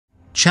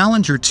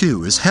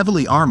Challenger-2 is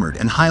heavily armored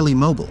and highly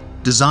mobile,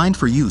 designed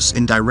for use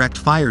in direct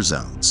fire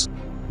zones.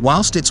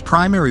 Whilst its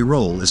primary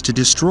role is to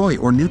destroy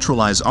or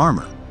neutralize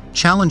armor,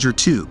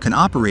 Challenger-2 can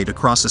operate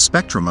across a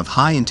spectrum of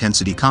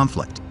high-intensity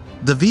conflict.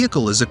 The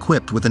vehicle is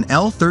equipped with an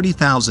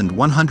L-30,000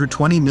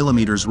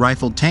 120mm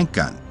rifled tank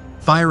gun,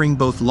 firing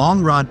both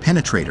long-rod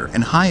penetrator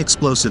and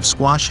high-explosive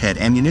squash-head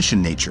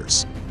ammunition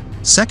natures.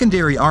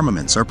 Secondary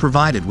armaments are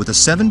provided with a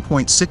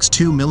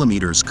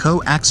 7.62mm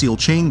co-axial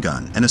chain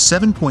gun and a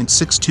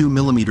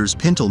 7.62mm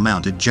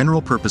pintle-mounted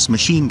general-purpose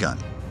machine gun.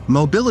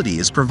 Mobility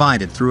is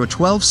provided through a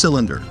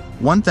 12-cylinder,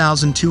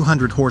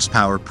 1,200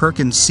 horsepower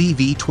Perkins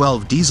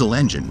CV12 diesel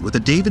engine with a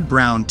David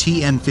Brown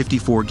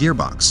TN54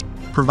 gearbox,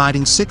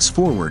 providing 6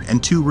 forward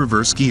and 2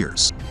 reverse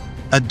gears.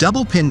 A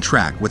double-pin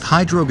track with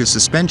Hydrogas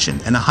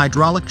suspension and a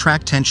hydraulic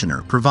track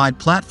tensioner provide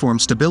platform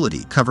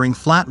stability, covering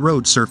flat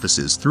road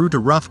surfaces through to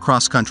rough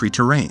cross-country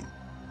terrain.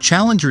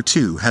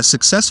 Challenger-2 has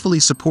successfully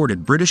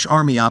supported British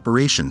Army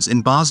operations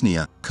in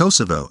Bosnia,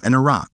 Kosovo, and Iraq.